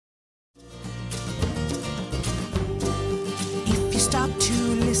stop to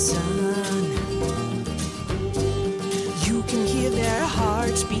listen, you can hear their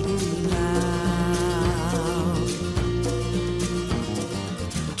hearts beating loud.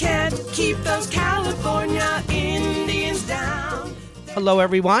 Can't keep those California Indians down. Hello,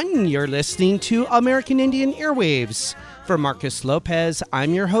 everyone. You're listening to American Indian Airwaves. For Marcus Lopez,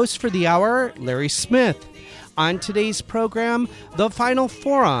 I'm your host for the hour, Larry Smith. On today's program, the final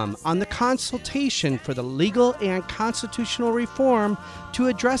forum on the consultation for the legal and constitutional reform to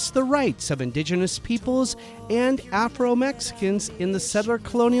address the rights of indigenous peoples and Afro-Mexicans in the settler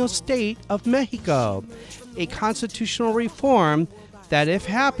colonial state of Mexico. A constitutional reform that, if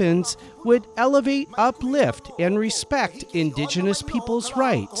happens, would elevate, uplift, and respect indigenous peoples'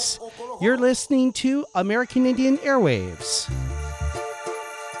 rights. You're listening to American Indian Airwaves.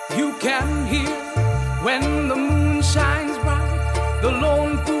 You can hear when the moon shines bright, the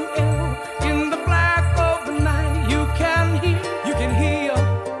lone pu'el in the black of the night. You can hear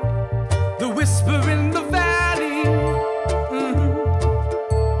the whisper in the valley.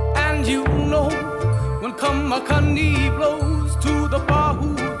 And you know when Kamakani blows to the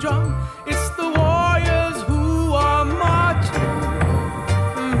Bahu drum, it's the warriors who are marching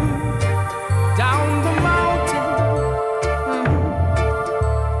down the mountain,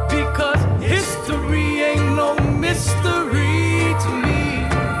 because history ain't no mystery to me.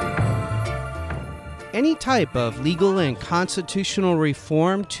 Any type of legal and constitutional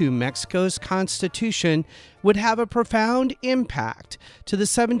reform to Mexico's constitution would have a profound impact to the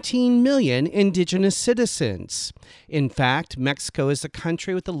 17 million indigenous citizens. In fact, Mexico is the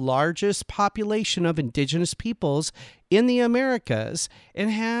country with the largest population of indigenous peoples in the Americas and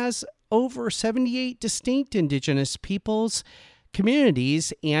has over 78 distinct indigenous peoples,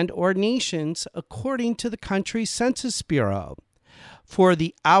 communities, and or nations, according to the country's Census Bureau. For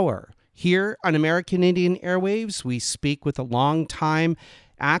the hour, here on American Indian Airwaves, we speak with a longtime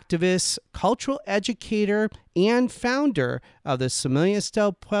activist, cultural educator, and founder of the Semillas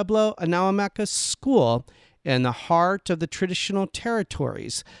del Pueblo Anahuamaca School in the heart of the traditional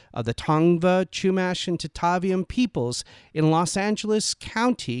territories of the Tongva, Chumash, and Tataviam peoples in Los Angeles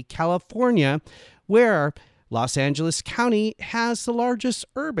County, California, where Los Angeles County has the largest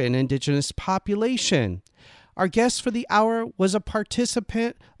urban indigenous population. Our guest for the hour was a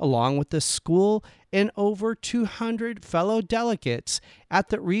participant, along with the school and over 200 fellow delegates, at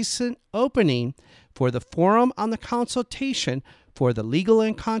the recent opening for the Forum on the Consultation for the Legal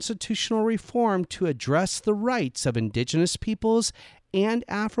and Constitutional Reform to address the rights of indigenous peoples and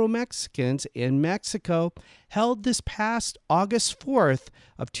Afro-Mexicans in Mexico, held this past August 4th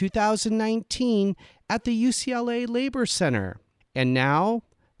of 2019 at the UCLA Labor Center. And now,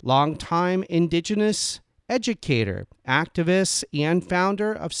 longtime indigenous educator, activist, and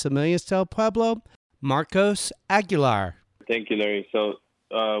founder of Semillas del Pueblo, Marcos Aguilar. Thank you, Larry. So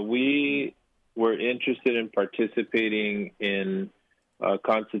we were interested in participating in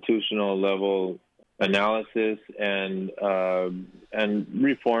constitutional level analysis and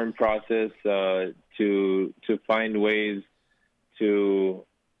reform process to find ways to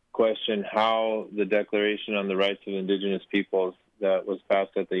question how the Declaration on the Rights of Indigenous Peoples that was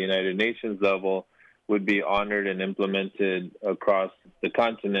passed at the United Nations level would be honored and implemented across the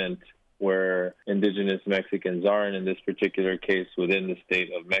continent where indigenous Mexicans are, and in this particular case, within the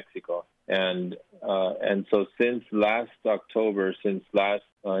state of Mexico. And so since last October, since last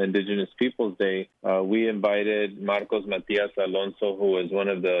Indigenous Peoples Day, we invited Marcos Matias Alonso, who is one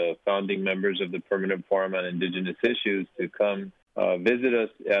of the founding members of the Permanent Forum on Indigenous Issues, to come visit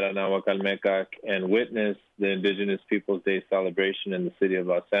us at Anahuacalmecac and witness the Indigenous Peoples Day celebration in the city of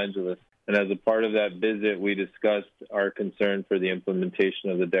Los Angeles. And as a part of that visit, we discussed our concern for the implementation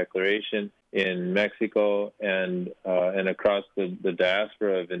of the Declaration in Mexico and across the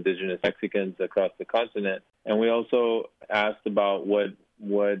diaspora of indigenous Mexicans across the continent. And we also asked about what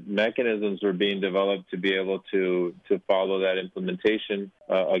mechanisms were being developed to be able to follow that implementation.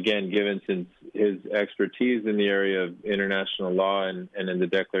 Again, given since his expertise in the area of international law and in the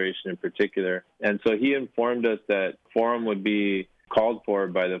Declaration in particular. And so he informed us that forum would be called for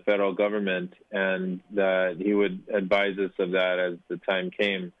by the federal government and that he would advise us of that as the time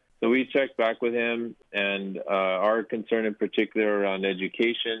came. So we checked back with him, and our concern in particular around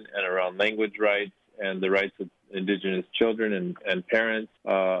education and around language rights and the rights of indigenous children and parents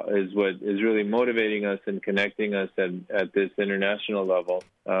is what is really motivating us and connecting us at this international level,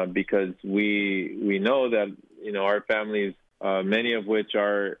 because we know that, you know, our families, many of which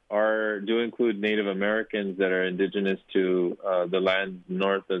do include Native Americans that are indigenous to the land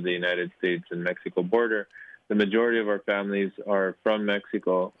north of the United States and Mexico border. The majority of our families are from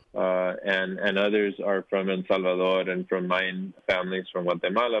Mexico, and others are from El Salvador and from Mayan families from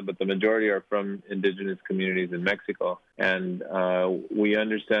Guatemala, but the majority are from indigenous communities in Mexico. And we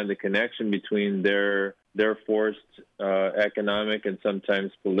understand the connection between their forced economic and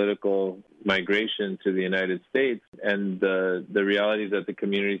sometimes political migration to the United States and the realities that the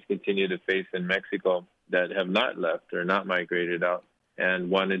communities continue to face in Mexico that have not left or not migrated out, and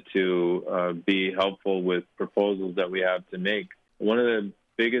wanted to be helpful with proposals that we have to make. One of the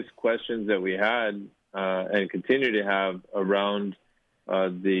biggest questions that we had and continue to have around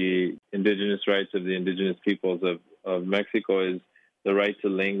the indigenous rights of the indigenous peoples of Mexico is the right to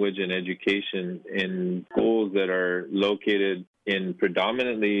language and education in schools that are located in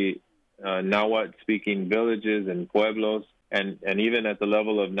predominantly Nahuatl-speaking villages and pueblos, and even at the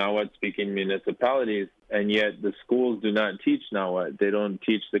level of Nahuatl-speaking municipalities, and yet the schools do not teach Nahuatl. They don't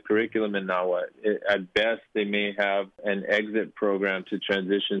teach the curriculum in Nahuatl. At best, they may have an exit program to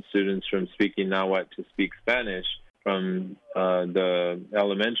transition students from speaking Nahuatl to speak Spanish from the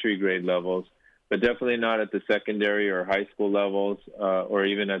elementary grade levels, but definitely not at the secondary or high school levels, or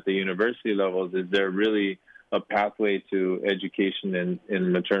even at the university levels. Is there really a pathway to education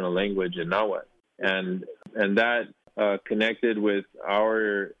in maternal language in Nahuatl? And that connected with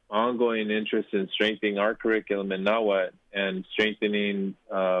our ongoing interest in strengthening our curriculum in Nahuatl and strengthening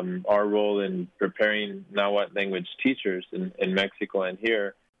our role in preparing Nahuatl language teachers in Mexico and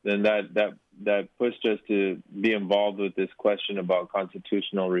here, then that pushed us to be involved with this question about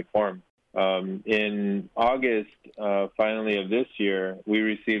constitutional reform. In August, finally of this year, we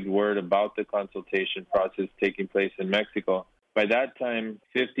received word about the consultation process taking place in Mexico. By that time,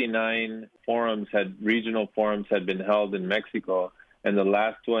 59 regional forums had been held in Mexico, and the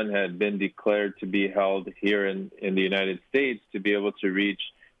last one had been declared to be held here in the United States to be able to reach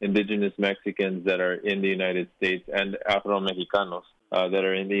indigenous Mexicans that are in the United States and Afro-Mexicanos that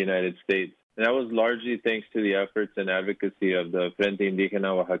are in the United States. And that was largely thanks to the efforts and advocacy of the Frente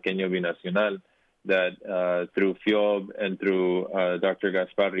Indígena Oaxaqueño Binacional, that through FIOB and through Dr.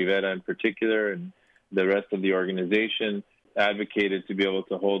 Gaspar Rivera in particular and the rest of the organization, advocated to be able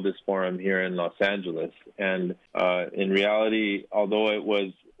to hold this forum here in Los Angeles. And in reality, although it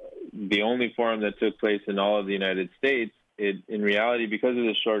was the only forum that took place in all of the United States, it, in reality, because of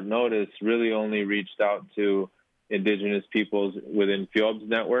the short notice, really only reached out to indigenous peoples within FIOB's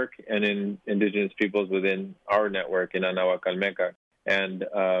network and in indigenous peoples within our network in Anahuacalmeca. And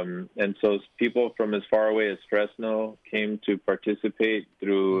so people from as far away as Fresno came to participate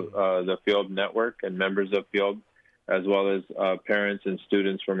through the FIOB network and members of FIOB, as well as parents and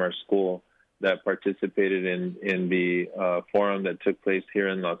students from our school that participated in the forum that took place here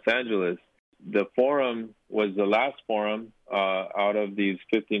in Los Angeles. The forum was the last forum out of these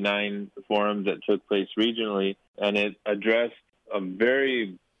 59 forums that took place regionally, and it addressed a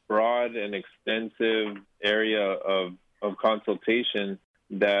very broad and extensive area of consultation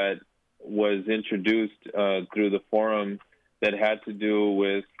that was introduced through the forum that had to do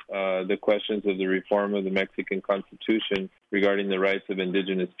with the questions of the reform of the Mexican Constitution regarding the rights of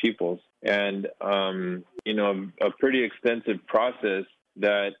indigenous peoples. And, a pretty extensive process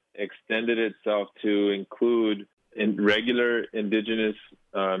that extended itself to include regular indigenous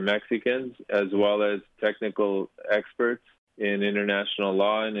Mexicans, as well as technical experts in international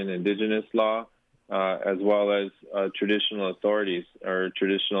law and in indigenous law, as well as traditional authorities or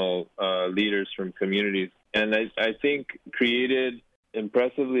traditional leaders from communities. And I think created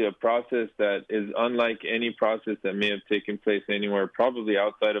impressively a process that is unlike any process that may have taken place anywhere, probably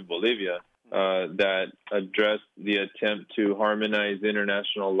outside of Bolivia, that addressed the attempt to harmonize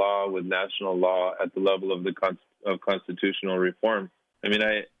international law with national law at the level of constitutional reform. I mean,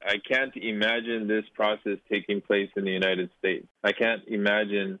 I can't imagine this process taking place in the United States. I can't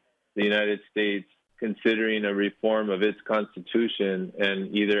imagine the United States considering a reform of its constitution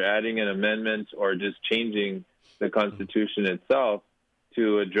and either adding an amendment or just changing the constitution itself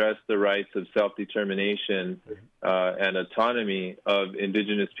to address the rights of self-determination and autonomy of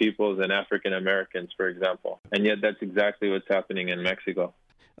indigenous peoples and African Americans, for example. And yet that's exactly what's happening in Mexico.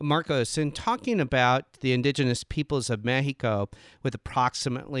 Marcos, in talking about the indigenous peoples of Mexico, with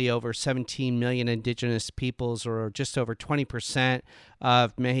approximately over 17 million indigenous peoples, or just over 20%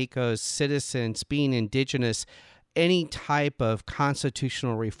 of Mexico's citizens being indigenous, any type of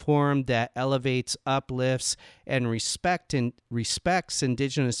constitutional reform that elevates, uplifts, and respects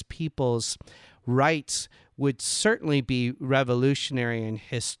indigenous peoples' rights would certainly be revolutionary and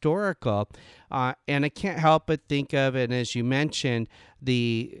historical. And I can't help but think of, and as you mentioned,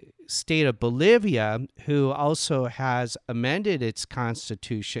 the state of Bolivia, who also has amended its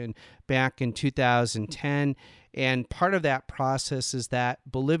constitution back in 2010 And part of that process is that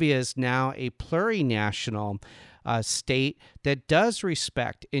Bolivia is now a plurinational state that does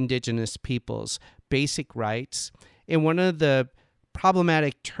respect indigenous peoples' basic rights. And one of the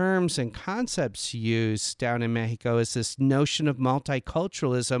problematic terms and concepts used down in Mexico is this notion of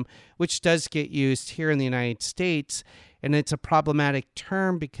multiculturalism, which does get used here in the United States. And it's a problematic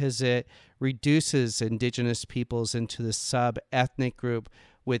term because it reduces indigenous peoples into the sub-ethnic group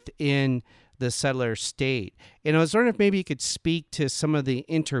within the settler state. And I was wondering if maybe you could speak to some of the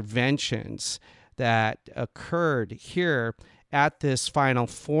interventions that occurred here at this final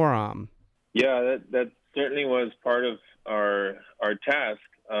forum. Yeah, that certainly was part of our task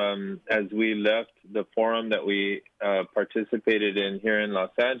as we left the forum that we participated in here in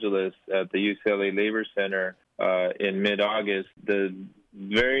Los Angeles at the UCLA Labor Center in mid-August. The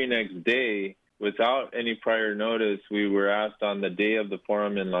very next day, without any prior notice, we were asked on the day of the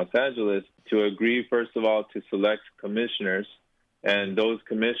forum in Los Angeles to agree, first of all, to select commissioners, and those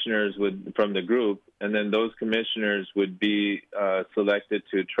commissioners from the group, and then those commissioners would be selected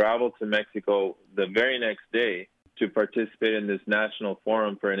to travel to Mexico the very next day to participate in this national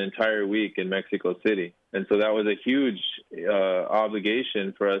forum for an entire week in Mexico City. And so that was a huge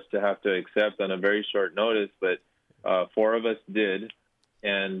obligation for us to have to accept on a very short notice, but 4 of us did.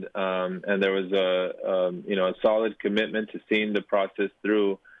 And there was a solid commitment to seeing the process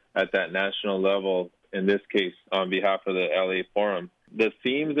through at that national level, in this case, on behalf of the LA Forum. The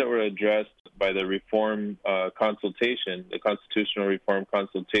themes that were addressed by the reform consultation, the constitutional reform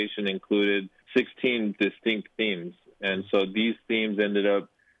consultation, included 16 distinct themes. And so these themes ended up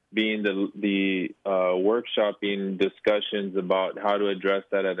being the workshopping discussions about how to address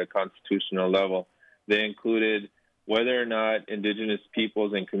that at a constitutional level. They included whether or not indigenous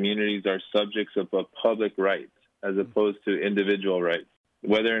peoples and communities are subjects of a public right as opposed to individual rights.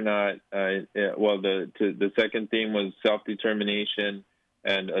 Whether or not, the second theme was self-determination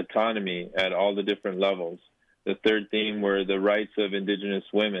and autonomy at all the different levels. The third theme were the rights of indigenous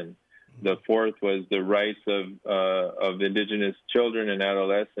women. The fourth was the rights of indigenous children and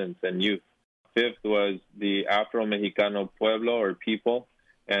adolescents and youth. Fifth was the Afro-Mexicano pueblo or people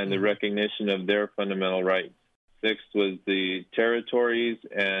and the recognition of their fundamental rights. Sixth was the territories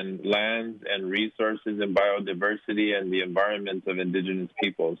and lands and resources and biodiversity and the environment of indigenous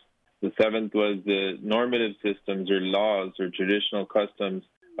peoples. The seventh was the normative systems or laws or traditional customs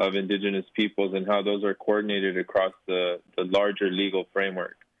of indigenous peoples and how those are coordinated across the larger legal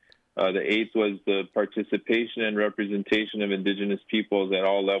framework. The eighth was the participation and representation of indigenous peoples at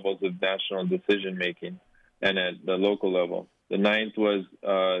all levels of national decision-making and at the local level. The ninth was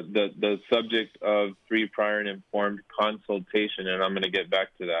the subject of free, prior, and informed consultation, and I'm going to get back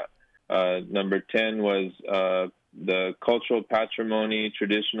to that. Number 10 was the cultural patrimony,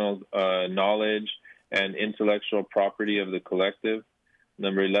 traditional knowledge, and intellectual property of the collective.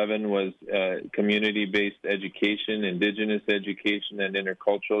 Number 11 was community-based education, indigenous education, and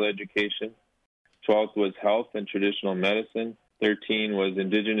intercultural education. 12th was health and traditional medicine. 13 was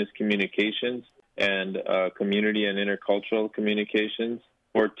indigenous communications and community and intercultural communications.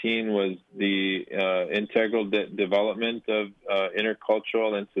 14 was the integral development of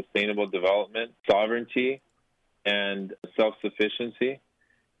intercultural and sustainable development, sovereignty, and self-sufficiency.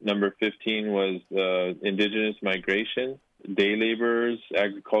 Number 15 was indigenous migration, day laborers,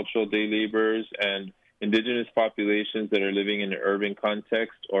 agricultural day laborers, and indigenous populations that are living in an urban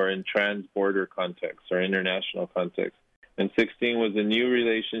context or in trans-border context or international context. And 16 was a new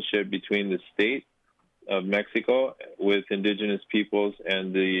relationship between the state of Mexico with indigenous peoples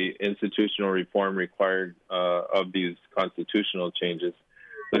and the institutional reform required of these constitutional changes.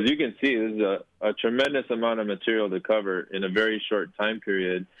 As you can see, there's a tremendous amount of material to cover in a very short time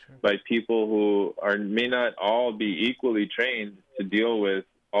period by people who may not all be equally trained to deal with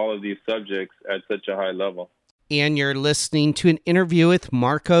all of these subjects at such a high level. And you're listening to an interview with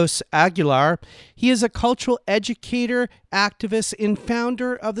Marcos Aguilar. He is a cultural educator, activist, and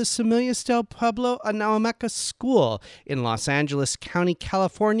founder of the Semillas del Pueblo Anahuac School in Los Angeles County,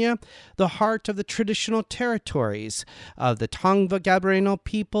 California, the heart of the traditional territories of the Tongva Gabrielino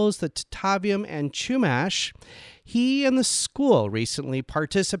peoples, the Tataviam and Chumash. He and the school recently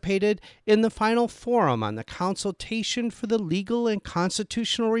participated in the final forum on the consultation for the legal and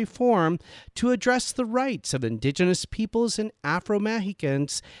constitutional reform to address the rights of indigenous peoples and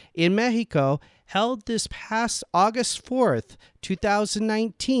Afro-Mexicans in Mexico, held this past August 4th,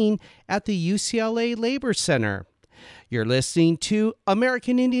 2019 at the UCLA Labor Center. You're listening to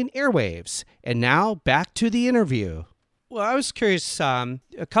American Indian Airwaves, and now back to the interview. Well, I was curious, a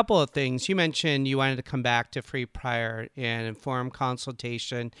couple of things. You mentioned you wanted to come back to free, prior, and informed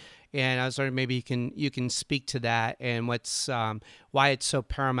consultation, and I was wondering maybe you can speak to that and what's why it's so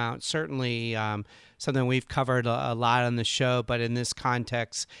paramount. Certainly something we've covered a lot on the show, but in this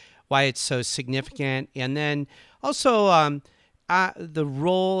context, why it's so significant, and then also the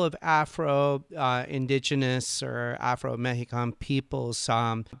role of Afro-Indigenous or Afro-Mexican peoples,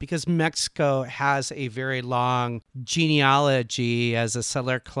 because Mexico has a very long genealogy as a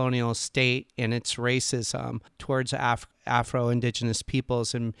settler colonial state and its racism towards Afro-Indigenous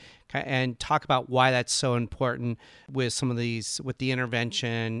peoples, and talk about why that's so important with some of these, with the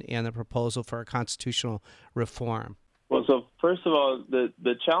intervention and the proposal for a constitutional reform. Well, so first of all,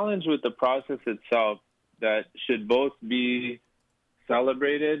 the challenge with the process itself that should both be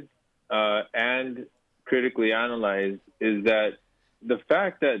celebrated and critically analyzed is that the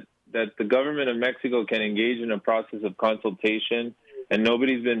fact that the government of Mexico can engage in a process of consultation and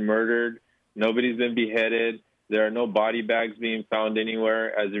nobody's been murdered, nobody's been beheaded, there are no body bags being found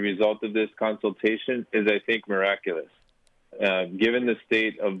anywhere as a result of this consultation is, I think, miraculous. Given the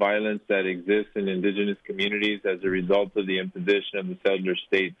state of violence that exists in indigenous communities as a result of the imposition of the settler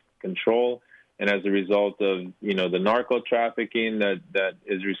state's control, and as a result of, the narco trafficking that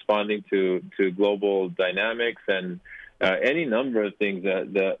is responding to global dynamics and any number of things,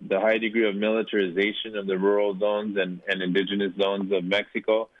 the high degree of militarization of the rural zones and indigenous zones of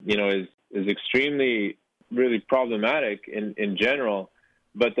Mexico, is extremely really problematic in general.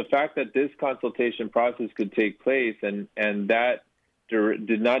 But the fact that this consultation process could take place and that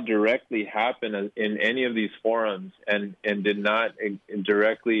did not directly happen in any of these forums and did not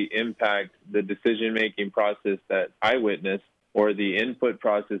directly impact the decision-making process that I witnessed or the input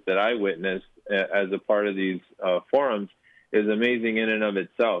process that I witnessed as a part of these forums is amazing in and of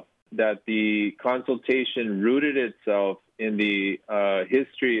itself. That the consultation rooted itself in the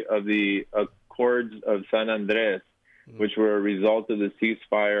history of the Accords of San Andres, which were a result of the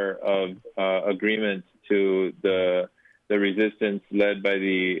ceasefire of agreement to the resistance led by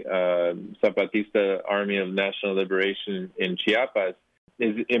the Zapatista Army of National Liberation in Chiapas,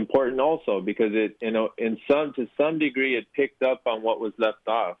 is important also because it, to some degree, it picked up on what was left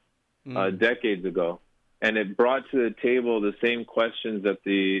off decades ago, and it brought to the table the same questions that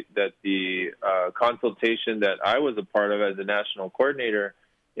the consultation that I was a part of as a national coordinator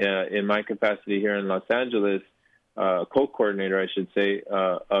in my capacity here in Los Angeles, co-coordinator, I should say,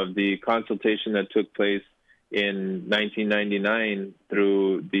 of the consultation that took place in 1999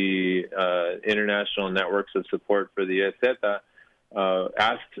 through the International Networks of Support for the EZeta,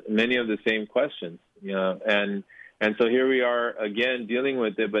 asked many of the same questions. And so here we are again dealing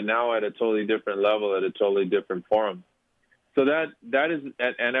with it, but now at a totally different level, at a totally different forum. So that is,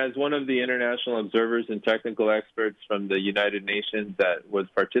 and as one of the international observers and technical experts from the United Nations that was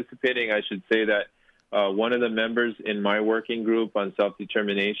participating, I should say that one of the members in my working group on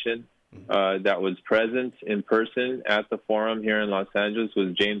self-determination that was present in person at the forum here in Los Angeles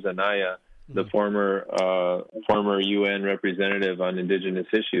was James Anaya, the former UN representative on indigenous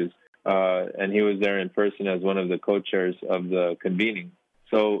issues. And he was there in person as one of the co-chairs of the convening.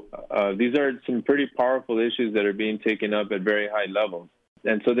 So these are some pretty powerful issues that are being taken up at very high levels.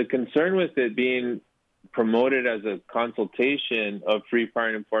 And so the concern with it being promoted as a consultation of free, prior,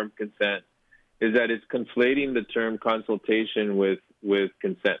 and informed consent is that it's conflating the term consultation with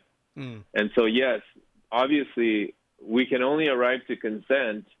consent. And so, yes, obviously, we can only arrive to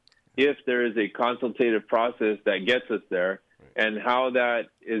consent if there is a consultative process that gets us there. And how that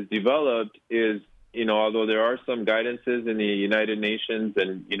is developed is, although there are some guidances in the United Nations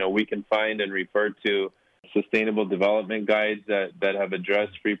and, we can find and refer to sustainable development guides that have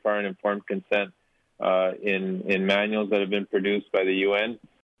addressed free, prior, and informed consent in manuals that have been produced by the UN,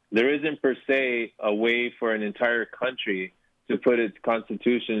 there isn't per se a way for an entire country to put its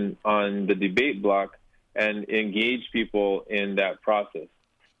constitution on the debate block and engage people in that process.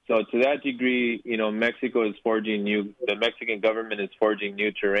 So to that degree, Mexico is the Mexican government is forging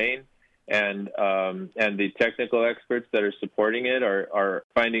new terrain, and the technical experts that are supporting it are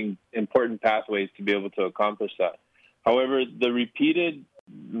finding important pathways to be able to accomplish that. However, the repeated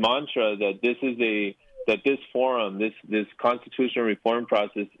mantra that this forum, this constitutional reform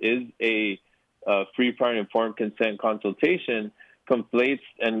process is a free, prior, and informed consent consultation conflates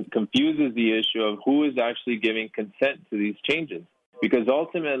and confuses the issue of who is actually giving consent to these changes. Because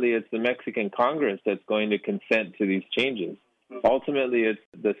ultimately, it's the Mexican Congress that's going to consent to these changes. Ultimately, it's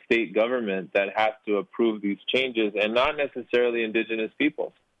the state government that has to approve these changes and not necessarily indigenous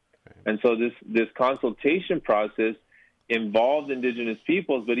peoples. And so this consultation process involved indigenous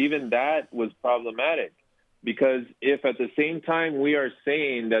peoples, but even that was problematic Because if at the same time we are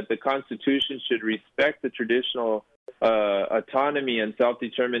saying that the Constitution should respect the traditional autonomy and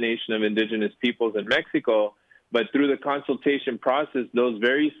self-determination of indigenous peoples in Mexico, but through the consultation process, those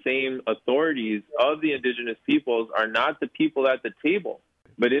very same authorities of the indigenous peoples are not the people at the table,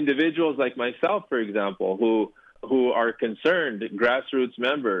 but individuals like myself, for example, who are concerned, grassroots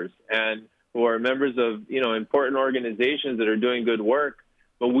members, and who are members of important organizations that are doing good work.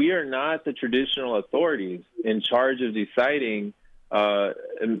 But we are not the traditional authorities in charge of deciding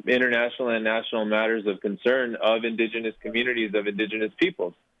international and national matters of concern of indigenous communities, of indigenous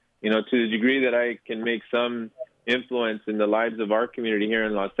peoples. To the degree that I can make some influence in the lives of our community here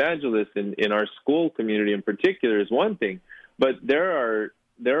in Los Angeles, in our school community in particular, is one thing. But there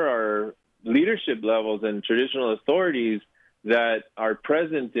are leadership levels and traditional authorities that are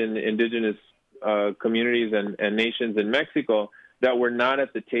present in indigenous communities and nations in Mexico that were not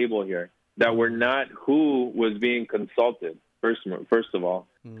at the table here, that were not who was being consulted, first of all.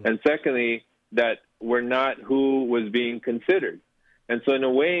 And secondly, that were not who was being considered. And so in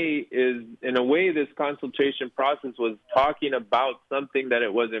a way, this consultation process was talking about something that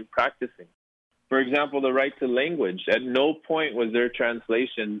it wasn't practicing. For example, the right to language. At no point was there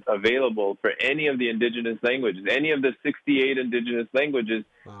translation available for any of the indigenous languages, any of the 68 indigenous languages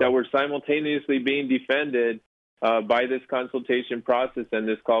that were simultaneously being defended by this consultation process and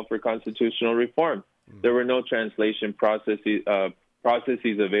this call for constitutional reform. There were no translation processes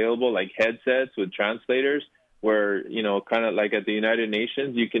available, like headsets with translators, where, kind of like at the United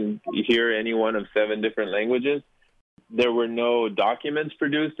Nations, you can hear any one of 7 different languages. There were no documents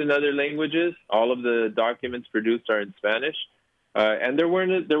produced in other languages. All of the documents produced are in Spanish. And there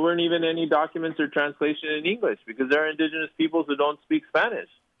weren't even any documents or translation in English, because there are indigenous peoples who don't speak Spanish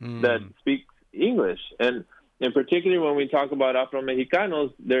that speak English. And in particular, when we talk about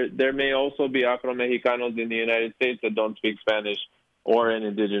Afro-Mexicanos, there may also be Afro-Mexicanos in the United States that don't speak Spanish or an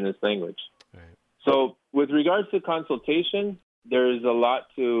indigenous language. Right. So with regards to consultation, there's a lot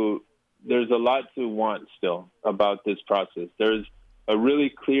to want still about this process. There's a really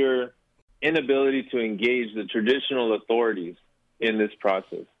clear inability to engage the traditional authorities in this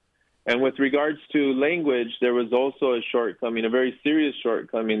process. And with regards to language, there was also a shortcoming, a very serious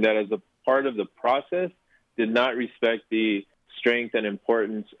shortcoming, that as a part of the process did not respect the strength and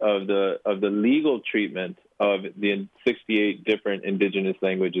importance of the legal treatment of the 68 different indigenous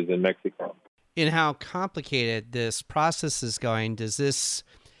languages in Mexico. In how complicated this process is going, does this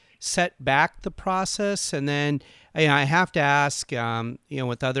set back the process? And then I have to ask,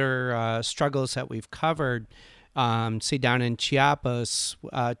 with other struggles that we've covered, say down in Chiapas,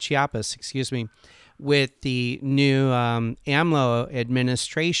 with the new AMLO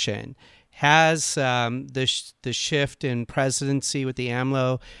administration, has the shift in presidency with the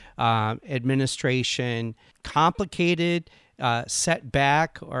AMLO administration complicated, set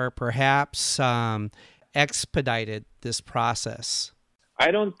back, or perhaps expedited this process?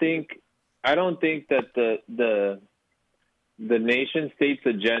 I don't think that the nation state's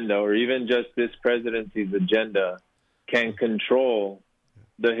agenda, or even just this presidency's agenda, can control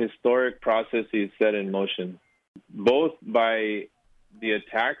the historic processes set in motion, both by the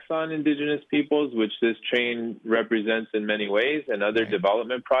attacks on indigenous peoples, which this train represents in many ways, and other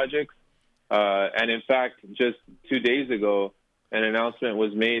development projects. And in fact, just 2 days ago, an announcement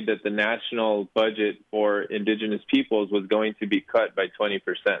was made that the national budget for indigenous peoples was going to be cut by 20%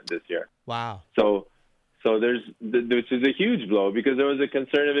 this year. Wow. So which is a huge blow, because there was a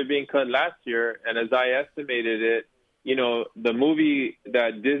concern of it being cut last year. And as I estimated it, the movie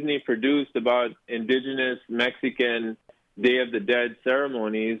that Disney produced about indigenous Mexican Day of the Dead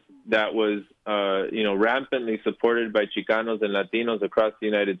ceremonies that was, rampantly supported by Chicanos and Latinos across the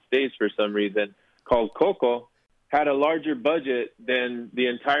United States for some reason, called Coco, had a larger budget than the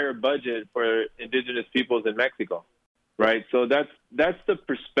entire budget for indigenous peoples in Mexico, right? So that's the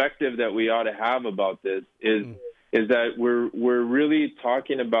perspective that we ought to have about this, is that we're really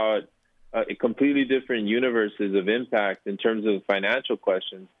talking about completely different universes of impact in terms of financial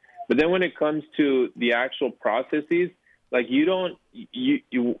questions. But then when it comes to the actual processes, like to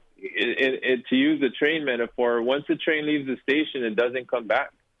use the train metaphor, once the train leaves the station, it doesn't come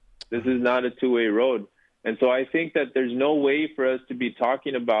back. This is not a two-way road. And so I think that there's no way for us to be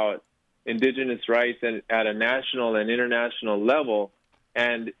talking about indigenous rights at a national and international level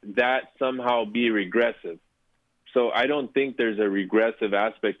and that somehow be regressive. So I don't think there's a regressive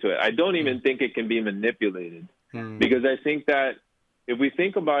aspect to it. I don't even think it can be manipulated, because I think that if we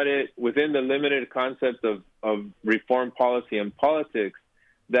think about it within the limited concept of reform policy and politics,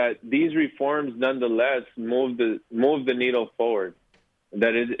 that these reforms nonetheless move the needle forward.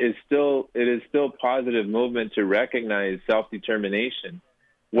 that it is still positive movement to recognize self-determination.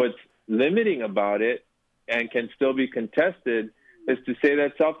 What's limiting about it and can still be contested is to say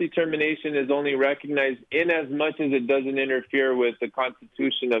that self-determination is only recognized in as much as it doesn't interfere with the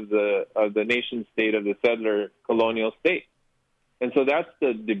constitution of the nation state of the settler colonial state. And so that's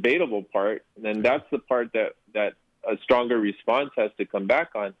the debatable part, and that's the part that a stronger response has to come back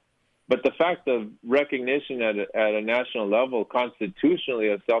on. But the fact of recognition at a national level constitutionally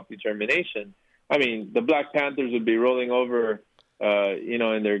of self-determination, I mean, the Black Panthers would be rolling over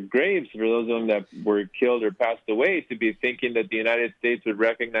in their graves for those of them that were killed or passed away to be thinking that the United States would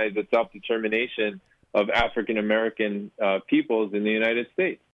recognize the self-determination of African American peoples in the United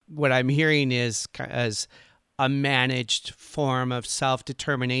States. What I'm hearing is as a managed form of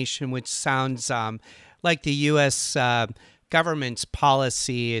self-determination, which sounds like the U.S. Government's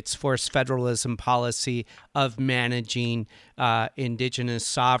policy, its forced federalism policy of managing indigenous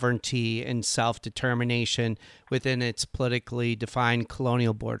sovereignty and self-determination within its politically defined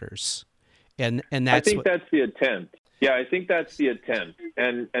colonial borders. And that's I think that's the attempt. Yeah, I think that's the attempt.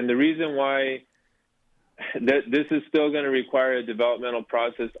 And the reason why this is still going to require a developmental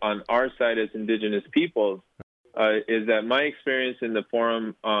process on our side as indigenous peoples is that my experience in the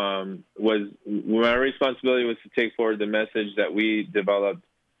forum was my responsibility was to take forward the message that we developed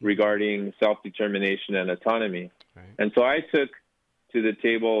regarding self-determination and autonomy. Right. And so I took to the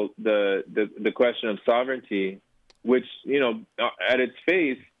table the question of sovereignty, which, at its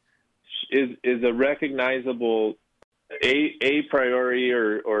face is a recognizable a priori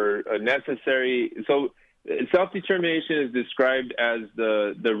or a necessary. So self-determination is described as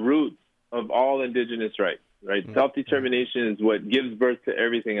the root of all indigenous rights. Right, self-determination is what gives birth to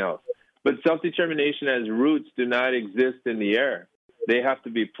everything else. But self-determination as roots do not exist in the air. They have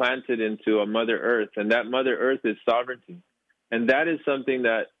to be planted into a Mother Earth, and that Mother Earth is sovereignty. And that is something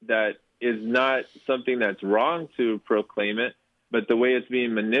that is not something that's wrong to proclaim it, but the way it's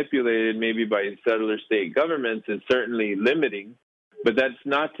being manipulated maybe by settler state governments is certainly limiting. But that's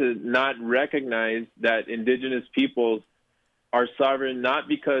not to not recognize that indigenous peoples are sovereign, not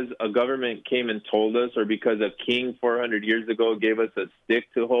because a government came and told us or because a king 400 years ago gave us a stick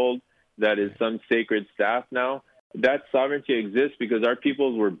to hold that is some sacred staff now. That sovereignty exists because our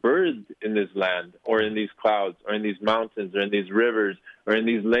peoples were birthed in this land or in these clouds or in these mountains or in these rivers or in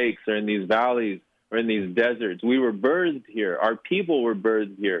these lakes or in these valleys or in these deserts. We were birthed here. Our people were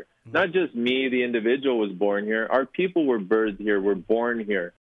birthed here. Not just me, the individual, was born here. Our people were birthed here, were born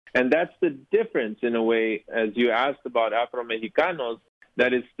here. And that's the difference, in a way, as you asked about Afro-Mexicanos,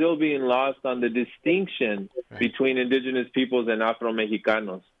 that is still being lost on the distinction between indigenous peoples and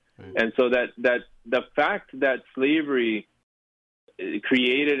Afro-Mexicanos. Right. And so that the fact that slavery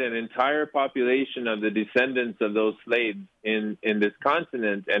created an entire population of the descendants of those slaves in this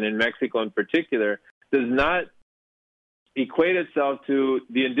continent, and in Mexico in particular, does not equate itself to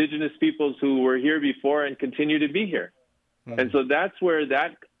the indigenous peoples who were here before and continue to be here. And so that's where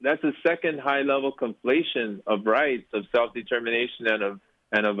that's a second high-level conflation of rights, of self-determination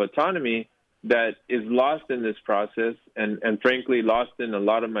and of autonomy that is lost in this process and frankly lost in a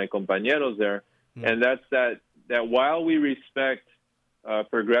lot of my compañeros there. And that's that while we respect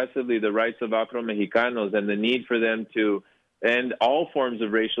progressively the rights of Afro-Mexicanos and the need for them to end all forms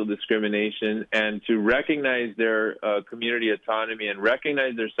of racial discrimination and to recognize their community autonomy and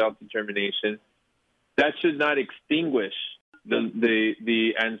recognize their self-determination, that should not extinguish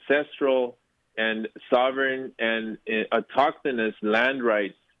the ancestral and sovereign and autochthonous land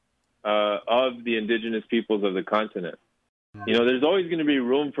rights of the indigenous peoples of the continent. There's always going to be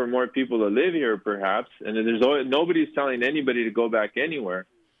room for more people to live here, perhaps, and nobody's telling anybody to go back anywhere.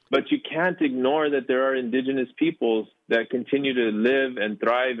 But you can't ignore that there are indigenous peoples that continue to live and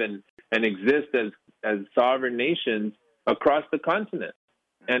thrive and exist as sovereign nations across the continent.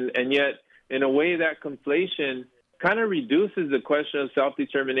 And yet, in a way, that conflation kind of reduces the question of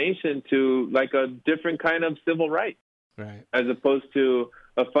self-determination to like a different kind of civil right, as opposed to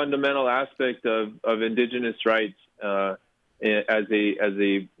a fundamental aspect of indigenous rights as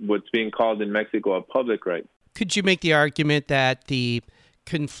a what's being called in Mexico a public right. Could you make the argument that the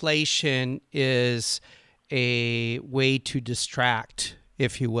conflation is a way to distract,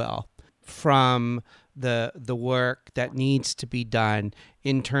 if you will, from the work that needs to be done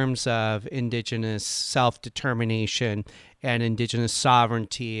in terms of indigenous self-determination and indigenous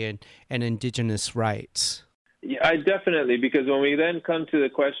sovereignty and indigenous rights? Yeah, definitely, because when we then come to the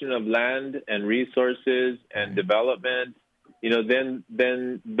question of land and resources and development,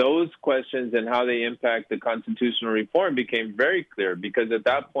 then those questions and how they impact the constitutional reform became very clear, because at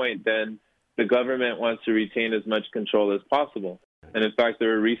that point, then the government wants to retain as much control as possible. And in fact,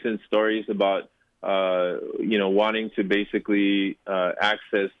 there are recent stories about, wanting to basically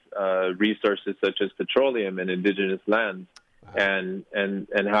access resources such as petroleum in indigenous lands. And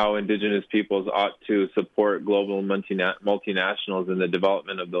how indigenous peoples ought to support global multinationals in the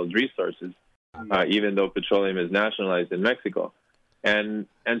development of those resources, even though petroleum is nationalized in Mexico. And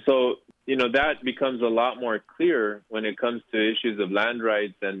so, that becomes a lot more clear when it comes to issues of land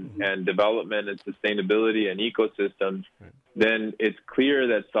rights and development and sustainability and ecosystems. Then it's clear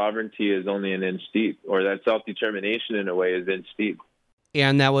that sovereignty is only an inch deep, or that self-determination in a way is inch deep.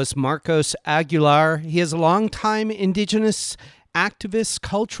 And that was Marcos Aguilar. He is a longtime indigenous activist,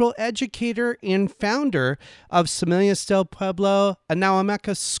 cultural educator, and founder of Semillas del Pueblo, a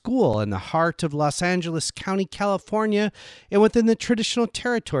Nahuameca school in the heart of Los Angeles County, California, and within the traditional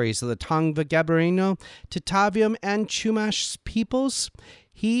territories of the Tongva Gabarino, Tataviam, and Chumash peoples.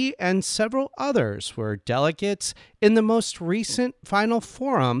 He and several others were delegates in the most recent final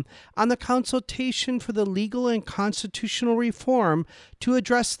forum on the consultation for the legal and constitutional reform to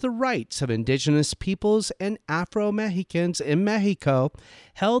address the rights of indigenous peoples and Afro-Mexicans in Mexico,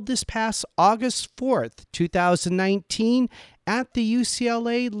 held this past August 4th, 2019 at the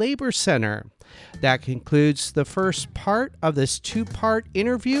UCLA Labor Center. That concludes the first part of this two-part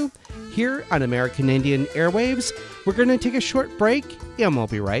interview here on American Indian Airwaves. We're going to take a short break, and we'll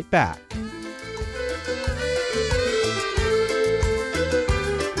be right back.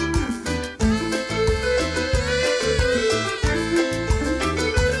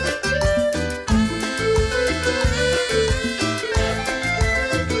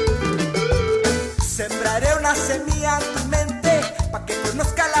 Sembraré una semilla en tu mente para que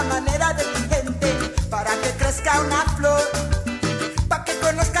conozca la manera de tu gente, para que crezca una flor, para que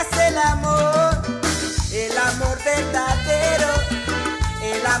conozcas el amor verdadero,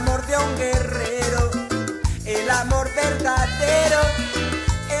 el amor de un guerrero, el amor verdadero,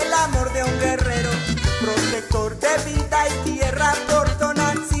 el amor de un guerrero, protector de vida y tierra por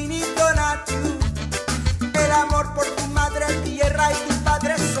Tonantzin y Tonatiuh, el amor por tu madre tierra y tu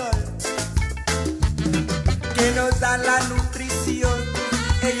padre sol, que nos dan la nutrición,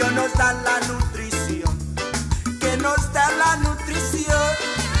 ellos nos dan la nutrición, que nos dan la nutrición,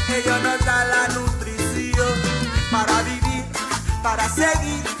 ellos nos dan la nutrición, para vivir, para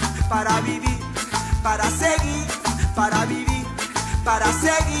seguir, para vivir, para seguir, para vivir, para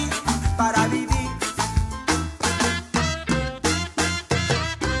seguir, para vivir.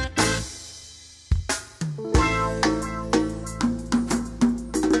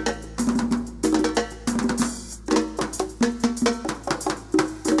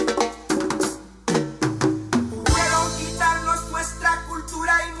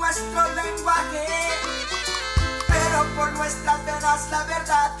 La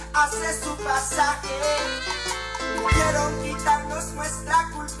verdad hace su pasaje. Quieren quitarnos nuestra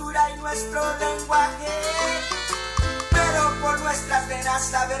cultura y nuestro lenguaje, pero por nuestras venas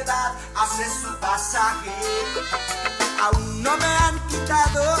la verdad hace su pasaje. Aún no me han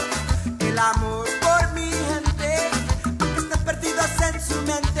quitado el amor por mi gente, aunque estén perdidos en su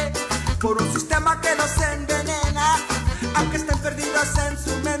mente por un sistema que los envenena, aunque estén perdidos en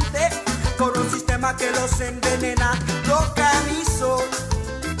su mente por un sistema que los envenena. Toca mi sol,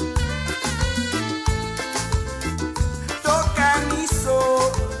 toca mi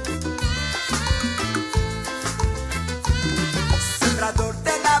sol, sembrador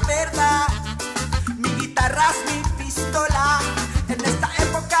de la verdad, mi guitarra es mi pistola, en esta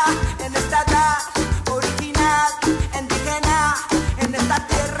época, en esta edad, original, indígena, en esta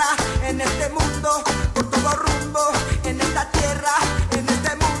tierra, en este mundo, por todo rumbo, en esta tierra, en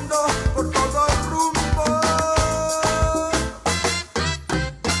este mundo, por todo rumbo.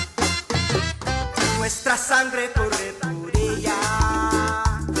 Nuestra sangre corre por ella.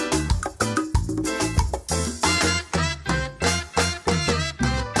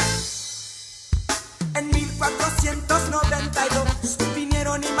 En 1492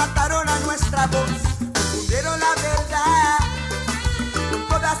 vinieron y mataron a nuestra voz, confundieron la verdad con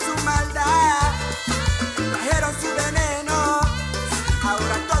toda su maldad, trajeron su veneno,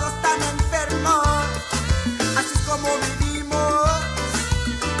 ahora todos están enfermos, así es como vivimos,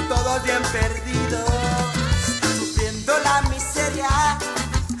 todos bien perdidos, sufriendo la miseria,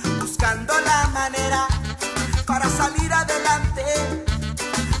 buscando la manera para salir adelante,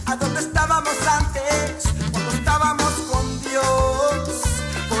 a donde estábamos antes, cuando estábamos con Dios,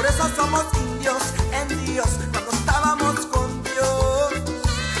 por eso somos indios en Dios, cuando estábamos con Dios,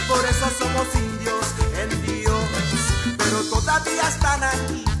 por eso somos indios en Dios, pero todavía están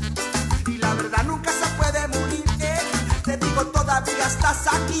aquí, y la verdad nunca se puede morir, te digo todavía estás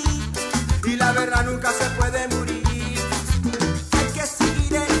aquí, y la verdad nunca se puede morir.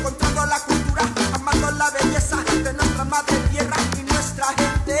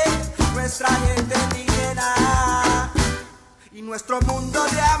 detenida y nuestro mundo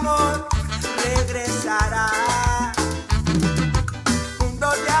de amor regresará.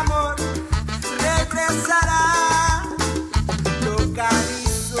 Mundo de amor regresará.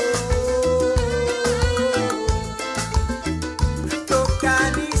 Tocanizo,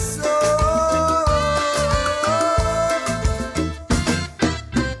 tocanizo.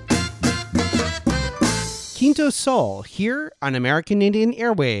 Quinto Soul here on American Indian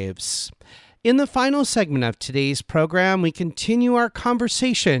Airwaves. In the final segment of today's program, we continue our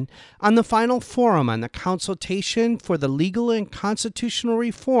conversation on the final forum on the consultation for the legal and constitutional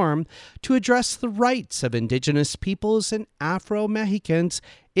reform to address the rights of indigenous peoples and Afro-Mexicans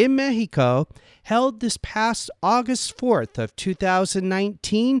in Mexico, held this past August 4th of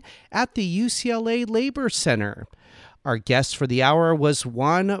 2019 at the UCLA Labor Center. Our guest for the hour was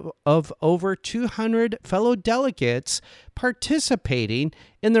one of over 200 fellow delegates participating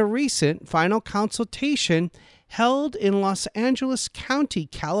in the recent final consultation held in Los Angeles County,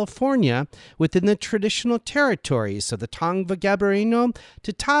 California, within the traditional territories of the Tongva-Gabarino,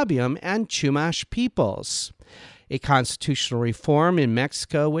 Tatabiam, and Chumash peoples. A constitutional reform in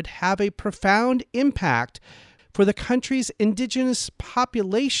Mexico would have a profound impact for the country's indigenous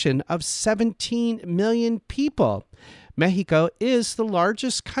population of 17 million people. Mexico is the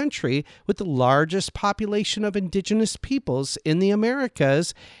largest country with the largest population of indigenous peoples in the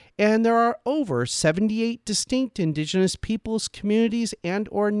Americas, and there are over 78 distinct indigenous peoples, communities, and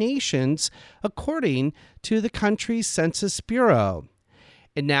or nations, according to the country's Census Bureau.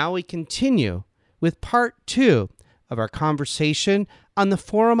 And now we continue with part 2 of our conversation on the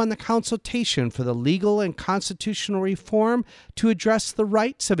Forum on the Consultation for the Legal and Constitutional Reform to address the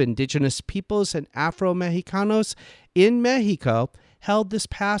rights of indigenous peoples and Afro-Mexicanos in Mexico, held this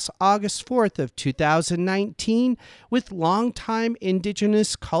past August 4th of 2019 with longtime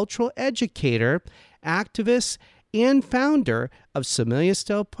indigenous cultural educator, activist, and founder of Semillas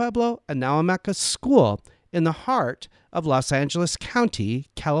del Pueblo Anahuamaca School in the heart of Los Angeles County,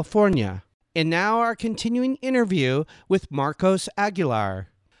 California. And now our continuing interview with Marcos Aguilar.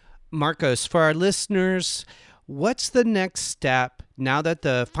 Marcos, for our listeners, what's the next step now that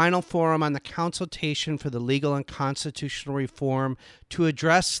the final forum on the consultation for the legal and constitutional reform to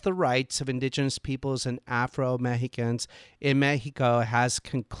address the rights of indigenous peoples and Afro-Mexicans in Mexico has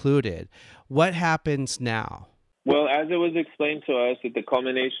concluded? What happens now? Well, as it was explained to us at the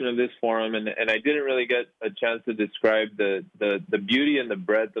culmination of this forum, and I didn't really get a chance to describe the beauty and the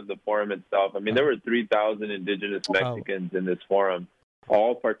breadth of the forum itself. I mean, there were 3,000 indigenous Mexicans in this forum,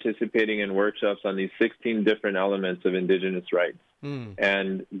 all participating in workshops on these 16 different elements of indigenous rights.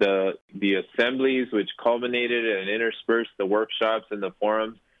 And the assemblies which culminated and interspersed the workshops and the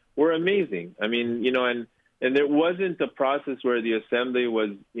forums were amazing. I mean, and there wasn't a process where the assembly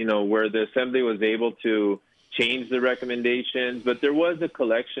was, where the assembly was able to change the recommendations, but there was a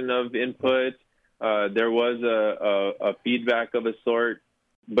collection of input. There was a feedback of a sort,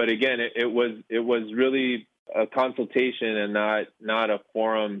 but again, it was really a consultation and not a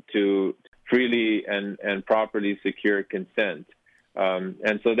forum to freely and properly secure consent.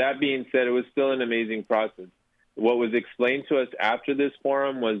 And so that being said, it was still an amazing process. What was explained to us after this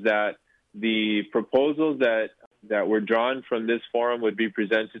forum was that the proposals that were drawn from this forum would be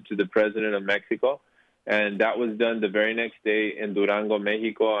presented to the President of Mexico. And that was done the very next day in Durango,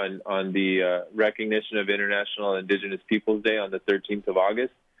 Mexico, on the recognition of International Indigenous Peoples Day on the 13th of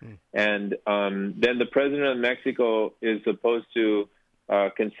August. And then the President of Mexico is supposed to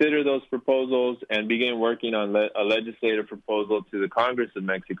consider those proposals and begin working on a legislative proposal to the Congress of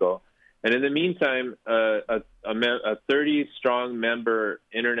Mexico. And in the meantime, a 30-strong member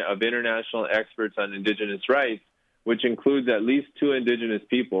of international experts on indigenous rights, which includes at least 2 indigenous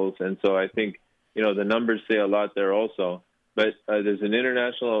peoples. And so I think the numbers say a lot there also. But there's an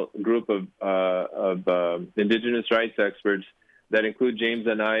international group of indigenous rights experts that include James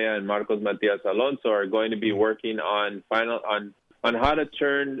Anaya and Marcos Matias Alonso are going to be working on how to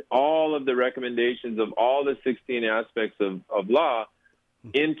turn all of the recommendations of all the 16 aspects of law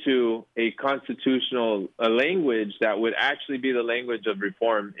into a constitutional language that would actually be the language of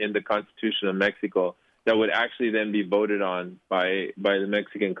reform in the Constitution of Mexico, that would actually then be voted on by the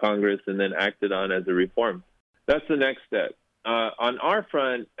Mexican Congress and then acted on as a reform. That's the next step. On our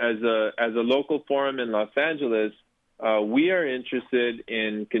front, as a local forum in Los Angeles, we are interested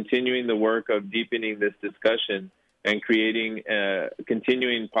in continuing the work of deepening this discussion and creating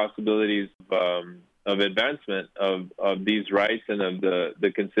continuing possibilities of advancement of these rights and of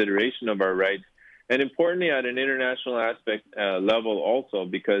the consideration of our rights, and importantly at an international aspect level also,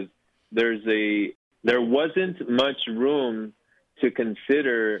 because there wasn't much room to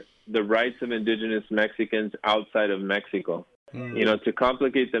consider the rights of indigenous Mexicans outside of Mexico. To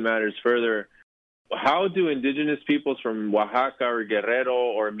complicate the matters further, how do indigenous peoples from Oaxaca or Guerrero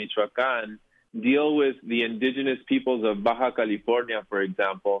or Michoacan deal with the indigenous peoples of Baja California, for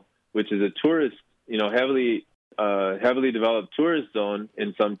example, which is a tourist, heavily developed tourist zone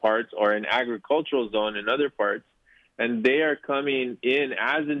in some parts, or an agricultural zone in other parts, and they are coming in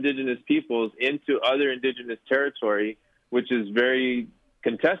as indigenous peoples into other indigenous territory, which is very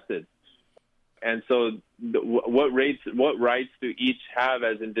contested. And so what rights do each have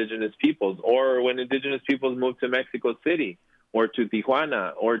as indigenous peoples? Or when indigenous peoples move to Mexico City or to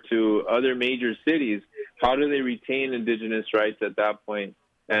Tijuana or to other major cities, how do they retain indigenous rights at that point?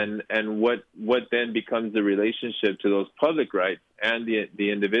 And what then becomes the relationship to those public rights and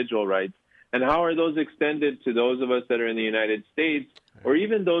the individual rights? And how are those extended to those of us that are in the United States, or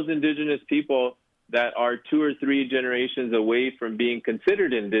even those indigenous people that are 2 or 3 generations away from being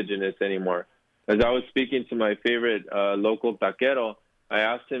considered indigenous anymore? As I was speaking to my favorite local taquero, I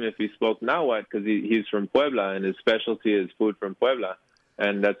asked him if he spoke Nahuatl, because he's from Puebla and his specialty is food from Puebla.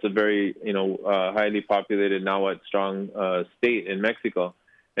 And that's a very, highly populated Nahuatl strong state in Mexico.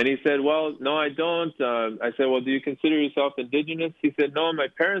 And he said, well, no, I don't. I said, well, do you consider yourself indigenous? He said, no, my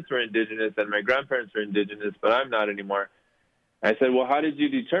parents were indigenous and my grandparents were indigenous, but I'm not anymore. I said, well, how did you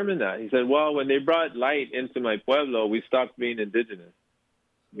determine that? He said, well, when they brought light into my pueblo, we stopped being indigenous,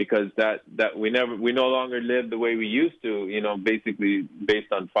 because that we no longer live the way we used to, basically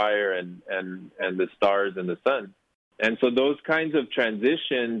based on fire and the stars and the sun. And so those kinds of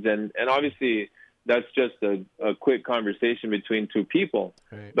transitions, and obviously that's just a quick conversation between 2 people.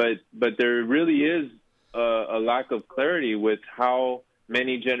 Right. But there really is a lack of clarity with how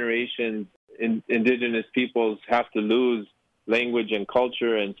many generations indigenous peoples have to lose language and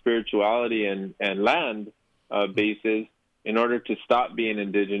culture and spirituality and land bases in order to stop being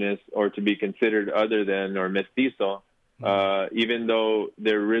indigenous or to be considered other than or mestizo, even though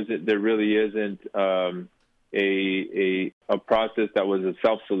there really isn't a process that was a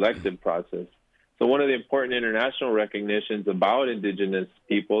self-selected process. So one of the important international recognitions about indigenous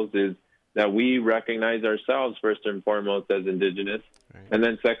peoples is that we recognize ourselves first and foremost as indigenous, right. And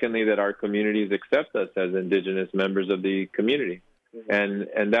then secondly, that our communities accept us as indigenous members of the community. And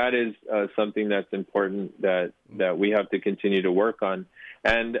that is something that's important that we have to continue to work on.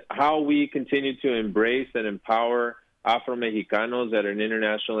 And how we continue to embrace and empower Afro-Mexicanos at an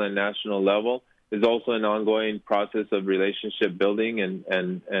international and national level is also an ongoing process of relationship building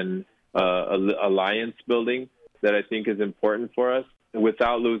and alliance building that I think is important for us,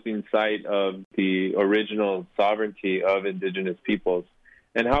 without losing sight of the original sovereignty of indigenous peoples,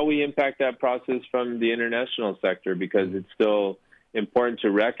 and how we impact that process from the international sector, because it's still important to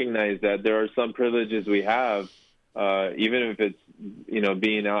recognize that there are some privileges we have, even if it's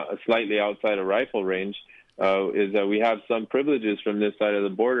being slightly outside a rifle range, is that we have some privileges from this side of the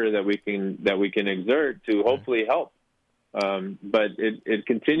border that we can exert to hopefully help. But it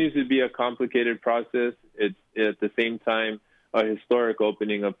continues to be a complicated process. It's at the same time a historic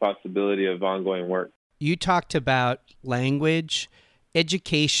opening of possibility of ongoing work. You talked about language,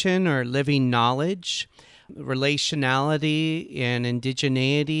 education or living knowledge, relationality and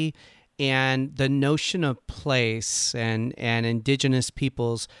indigeneity, and the notion of place and indigenous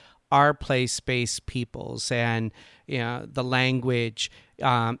peoples are place-based peoples, and the language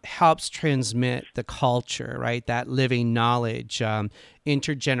helps transmit the culture, right? That living knowledge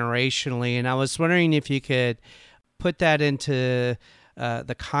intergenerationally. And I was wondering if you could put that into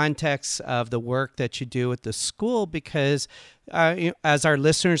the context of the work that you do at the school, because as our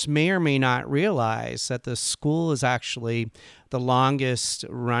listeners may or may not realize, that the school is actually the longest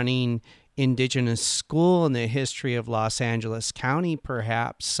running indigenous school in the history of Los Angeles County,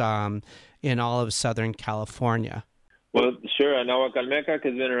 perhaps in all of Southern California. Well, sure. Nahuacalmecac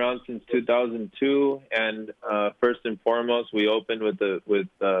has been around since 2002, and first and foremost, we opened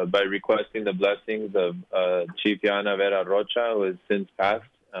by requesting the blessings of Chief Yana Vera Rocha, who has since passed,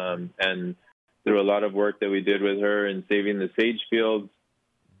 and through a lot of work that we did with her in saving the sage fields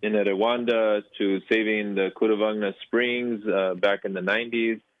in Erewhonda, to saving the Curuvagna Springs back in the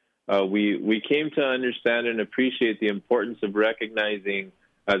 90s, we came to understand and appreciate the importance of recognizing,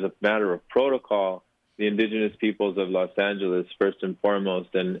 as a matter of protocol, the indigenous peoples of Los Angeles first and foremost,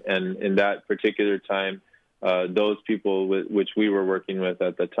 and in that particular time, those people which we were working with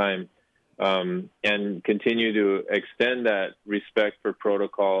at the time, and continue to extend that respect for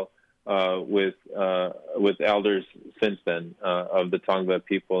protocol with elders since then of the Tongva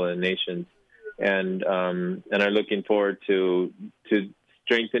people and nations, and are looking forward to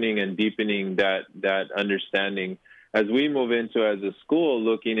strengthening and deepening that understanding as we move into, as a school,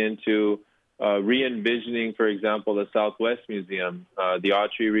 looking into re-envisioning, for example, the Southwest Museum. The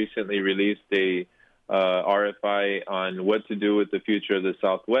Autry recently released a RFI on what to do with the future of the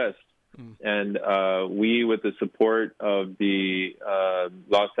Southwest. And we, with the support of the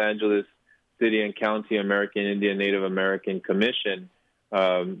Los Angeles City and County American Indian Native American Commission,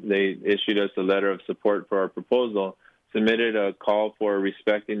 they issued us a letter of support for our proposal, submitted a call for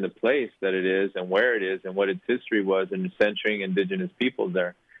respecting the place that it is and where it is and what its history was, and centering indigenous peoples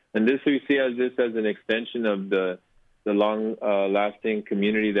there. And this, we see as an extension of the long-lasting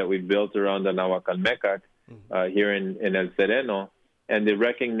community that we've built around the Nahuacalmecac here in El Sereno, and the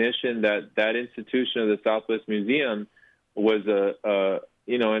recognition that that institution of the Southwest Museum was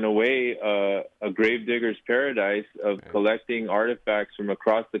in a way, a gravedigger's paradise of collecting artifacts from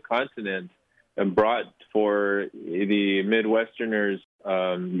across the continent and brought for the Midwesterners'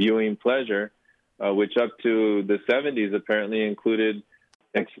 viewing pleasure, which up to the 70s apparently included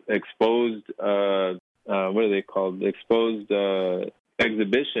exposed, what are they called? Exposed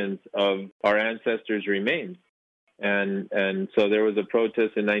exhibitions of our ancestors' remains. And so there was a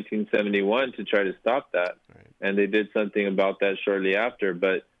protest in 1971 to try to stop that, and they did something about that shortly after.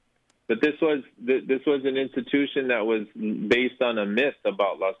 But this was an institution that was based on a myth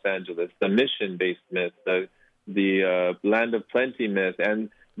about Los Angeles, the mission-based myth, the land of plenty myth, and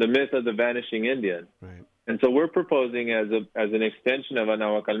the myth of the vanishing Indian. Right. And so we're proposing as an extension of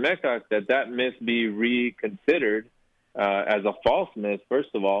Nahuacalmecac that myth be reconsidered as a false myth, first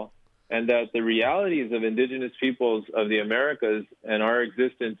of all, and that the realities of indigenous peoples of the Americas and our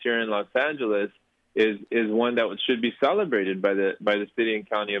existence here in Los Angeles is one that should be celebrated by the city and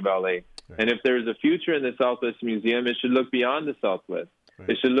county of LA. Right. And if there is a future in the Southwest Museum, it should look beyond the Southwest.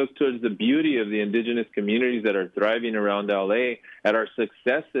 Right. It should look towards the beauty of the indigenous communities that are thriving around LA, at our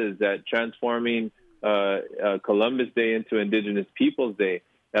successes at transforming Columbus Day into Indigenous Peoples Day,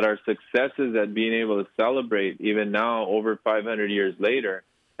 at our successes at being able to celebrate even now over 500 years later,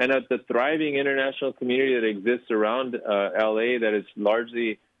 and at the thriving international community that exists around LA that is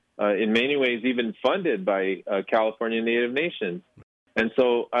largely, in many ways, even funded by California Native nations. And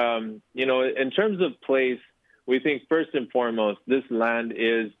so, in terms of place, we think first and foremost, this land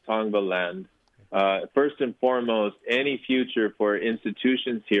is Tongva land. First and foremost, any future for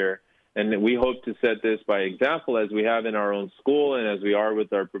institutions here, and we hope to set this by example as we have in our own school and as we are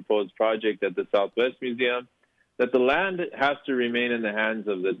with our proposed project at the Southwest Museum, that the land has to remain in the hands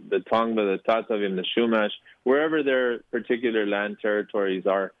of the Tongva, the Tatavim, the Chumash, wherever their particular land territories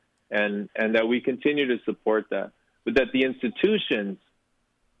are, and that we continue to support that. But that the institutions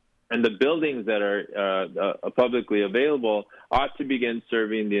and the buildings that are publicly available ought to begin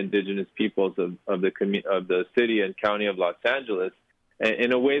serving the indigenous peoples of the city and county of Los Angeles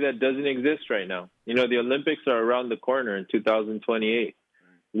in a way that doesn't exist right now. You know, the Olympics are around the corner in 2028.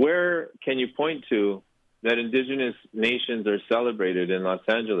 Where can you point to that indigenous nations are celebrated in Los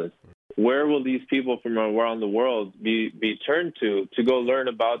Angeles? Where will these people from around the world be turned to go learn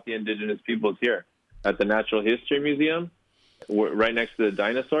about the indigenous peoples here? At the Natural History Museum, right next to the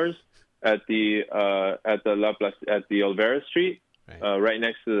dinosaurs, at the Olvera Street, right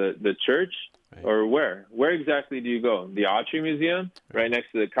next to the church, or where? Where exactly do you go? The Autry Museum, right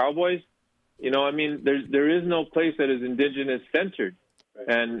next to the Cowboys? You know, I mean, there is no place that is indigenous centered,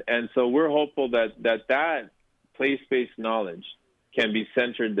 and so we're hopeful that place-based knowledge can be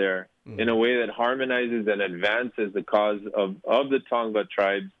centered there in a way that harmonizes and advances the cause of the Tongva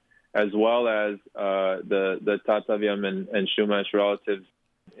tribes, as well as the Tatavim and Chumash relatives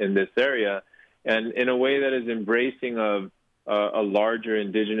in this area, and in a way that is embracing of a larger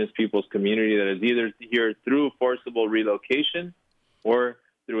indigenous peoples community that is either here through forcible relocation or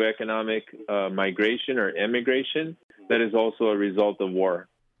through economic migration or immigration that is also a result of war.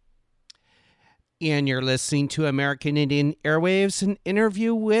 And you're listening to American Indian Airwaves, an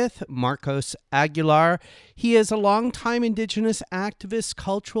interview with Marcos Aguilar. He is a longtime Indigenous activist,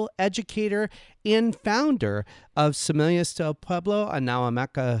 cultural educator, and founder of Semillas del Pueblo, a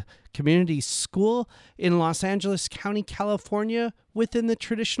Nahuameca community school in Los Angeles County, California, within the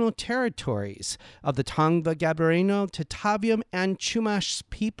traditional territories of the Tongva, Gabareno, Tatavim, and Chumash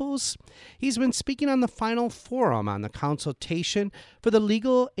peoples. He's been speaking on the final forum on the consultation for the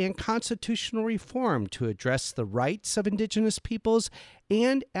legal and constitutional reform to address the rights of indigenous peoples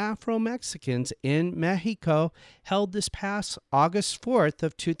and Afro-Mexicans in Mexico, held this past August 4th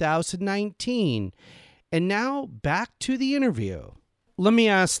of 2019. And now back to the interview. Let me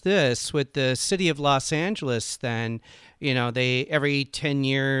ask this: with the city of Los Angeles, then, you know, they every 10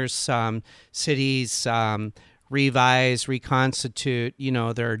 years, cities revise, reconstitute,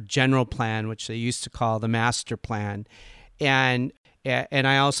 their general plan, which they used to call the master plan. And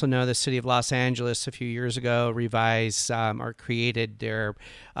I also know the city of Los Angeles a few years ago revised or created their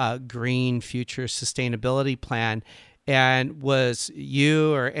Green Future Sustainability Plan. And was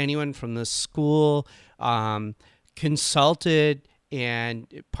you or anyone from the school consulted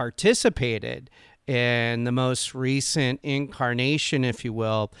and participated in the most recent incarnation, if you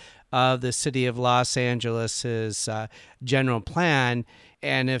will, of the city of Los Angeles's general plan?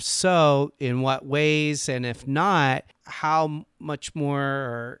 And if so, in what ways? And if not, how much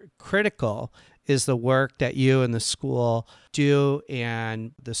more critical is the work that you and the school do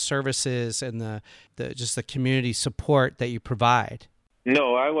and the services and the just the community support that you provide?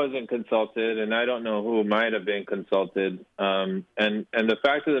 No, I wasn't consulted, and I don't know who might have been consulted. And the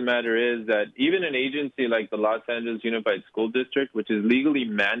fact of the matter is that even an agency like the Los Angeles Unified School District, which is legally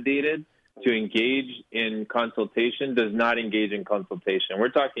mandated to engage in consultation, does not engage in consultation. We're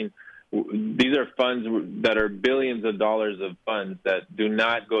talking, these are funds that are billions of dollars of funds that do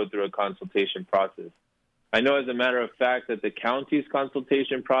not go through a consultation process. I know as a matter of fact that the county's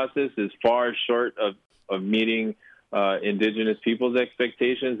consultation process is far short of meeting indigenous people's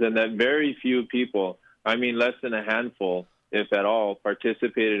expectations, and that very few people, I mean less than a handful, if at all,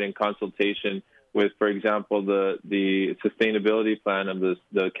 participated in consultation with, for example, the sustainability plan of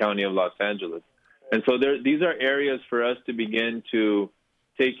the County of Los Angeles. And so these are areas for us to begin to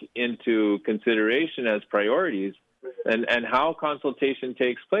take into consideration as priorities, and how consultation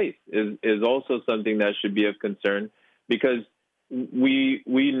takes place is also something that should be of concern, because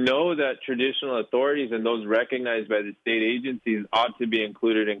we know that traditional authorities and those recognized by the state agencies ought to be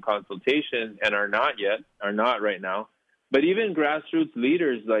included in consultation and are not right now. But even grassroots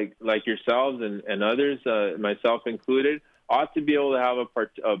leaders like yourselves and others, myself included, ought to be able to have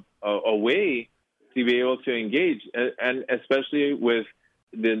a way to be able to engage, and especially with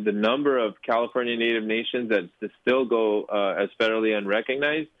the number of California Native nations that still go as federally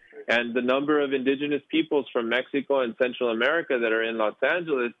unrecognized, and the number of indigenous peoples from Mexico and Central America that are in Los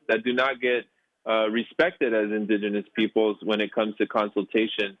Angeles that do not get respected as indigenous peoples when it comes to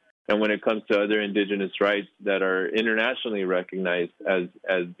consultation and when it comes to other indigenous rights that are internationally recognized as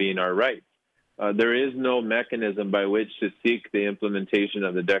being our rights. There is no mechanism by which to seek the implementation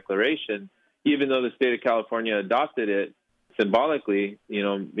of the declaration, even though the state of California adopted it symbolically,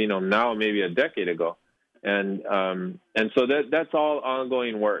 now maybe a decade ago. And so that's all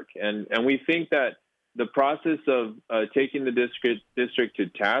ongoing work. And we think that the process of taking the district to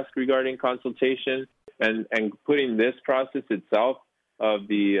task regarding consultation and putting this process itself of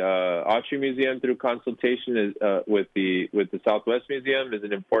the Autry Museum through consultation is, with the Southwest Museum is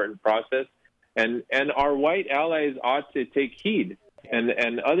an important process. And our white allies ought to take heed,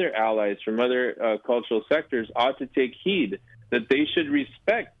 and other allies from other cultural sectors ought to take heed that they should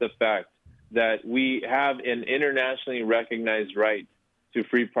respect the fact that we have an internationally recognized right to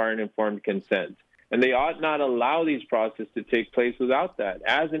free, prior, and informed consent. And they ought not allow these processes to take place without that,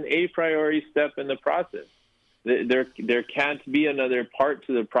 as an a priori step in the process. There can't be another part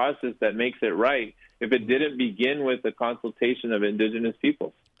to the process that makes it right if it didn't begin with the consultation of indigenous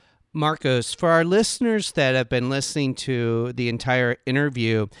peoples. Marcos, for our listeners that have been listening to the entire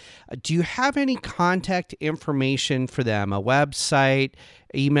interview, do you have any contact information for them, a website,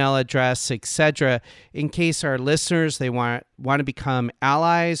 email address, etc., in case our listeners, they want to become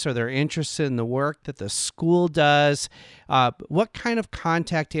allies or they're interested in the work that the school does? What kind of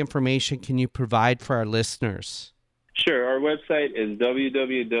contact information can you provide for our listeners? Sure. Our website is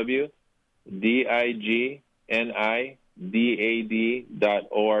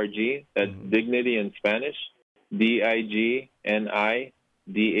www.dignidad.org. That's dignity in Spanish,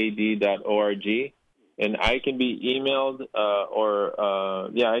 dignidad.org. And I can be emailed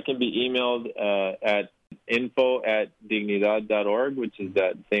at info@dignidad.org, which is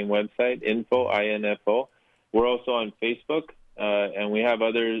that same website, info. We're also on Facebook, and we have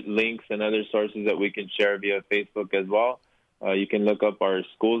other links and other sources that we can share via Facebook as well. You can look up our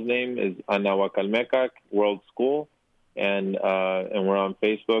school's name is Anahuacalmecac World School. And we're on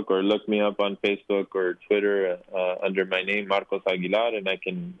Facebook, or look me up on Facebook or Twitter under my name, Marcos Aguilar, and I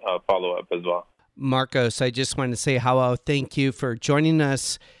can follow up as well. Marcos, I just want to say thank you for joining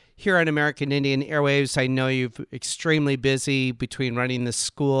us here on American Indian Airwaves. I know you're extremely busy between running the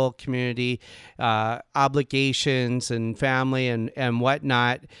school, community obligations, and family and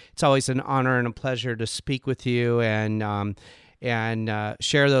whatnot. It's always an honor and a pleasure to speak with you. And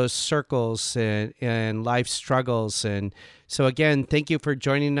share those circles and life struggles. And so again, thank you for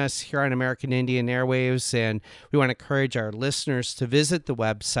joining us here on American Indian Airwaves. And we want to encourage our listeners to visit the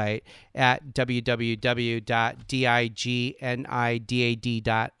website at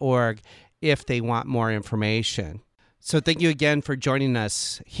www.dignidad.org if they want more information. So thank you again for joining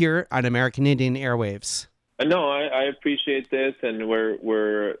us here on American Indian Airwaves. No, I appreciate this, and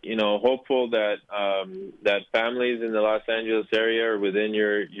we're hopeful that that families in the Los Angeles area or within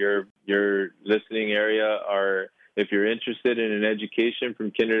your listening area are, if you're interested in an education from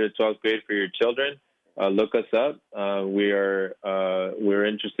kinder to 12th grade for your children, look us up. We're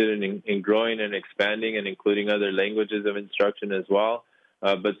interested in growing and expanding and including other languages of instruction as well.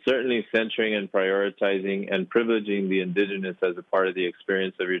 But certainly centering and prioritizing and privileging the Indigenous as a part of the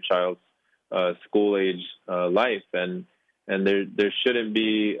experience of your child's school-age life. And there shouldn't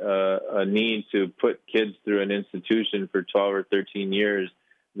be a need to put kids through an institution for 12 or 13 years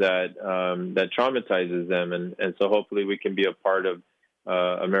that traumatizes them. And so hopefully we can be a part of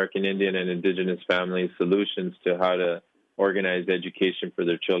American Indian and Indigenous families' solutions to how to organize education for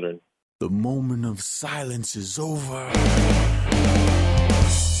their children. The moment of silence is over.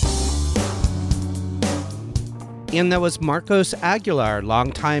 And that was Marcos Aguilar,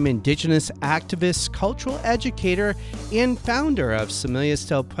 longtime Indigenous activist, cultural educator, and founder of Semillas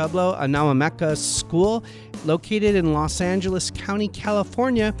del Pueblo, a Namameca school located in Los Angeles County,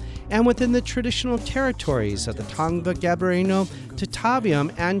 California, and within the traditional territories of the Tongva Gabrielino,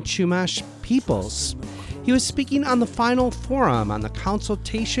 Tataviam, and Chumash peoples. He was speaking on the final forum on the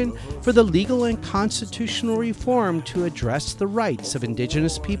consultation for the legal and constitutional reform to address the rights of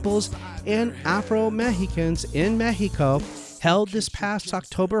Indigenous peoples and Afro-Mexicans in Mexico, held this past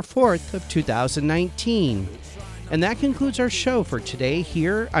October 4th of 2019. And that concludes our show for today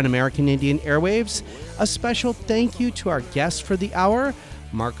here on American Indian Airwaves. A special thank you to our guest for the hour,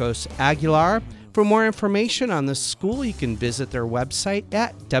 Marcos Aguilar. For more information on the school, you can visit their website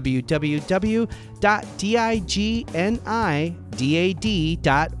at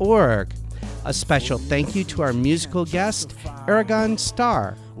www.dignidad.org. A special thank you to our musical guest, Aragon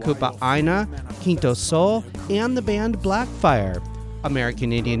Star, Kupa Aina, Quinto Sol, and the band Blackfire.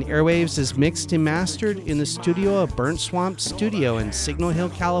 American Indian Airwaves is mixed and mastered in the studio of Burnt Swamp Studio in Signal Hill,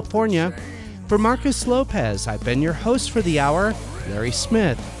 California. For Marcus Lopez, I've been your host for the hour, Larry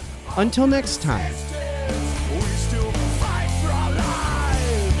Smith. Until next time.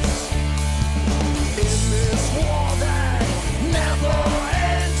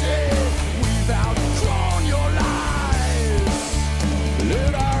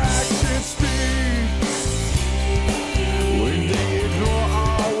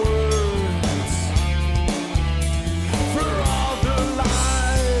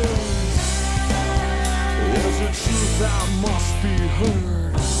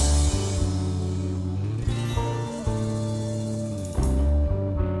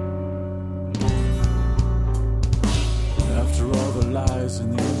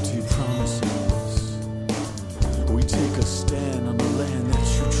 And the empty promises, we take a stand on the land that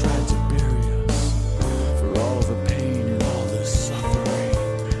you tried to bury us. For all the pain and all the suffering,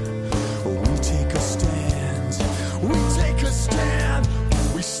 we take a stand. We take a stand.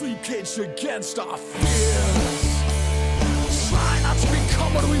 We sleep caged against our fears, try not to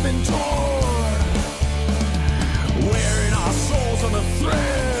become what we've endured, wearing our souls on a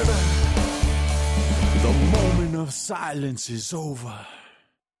thread. The moment of silence is over.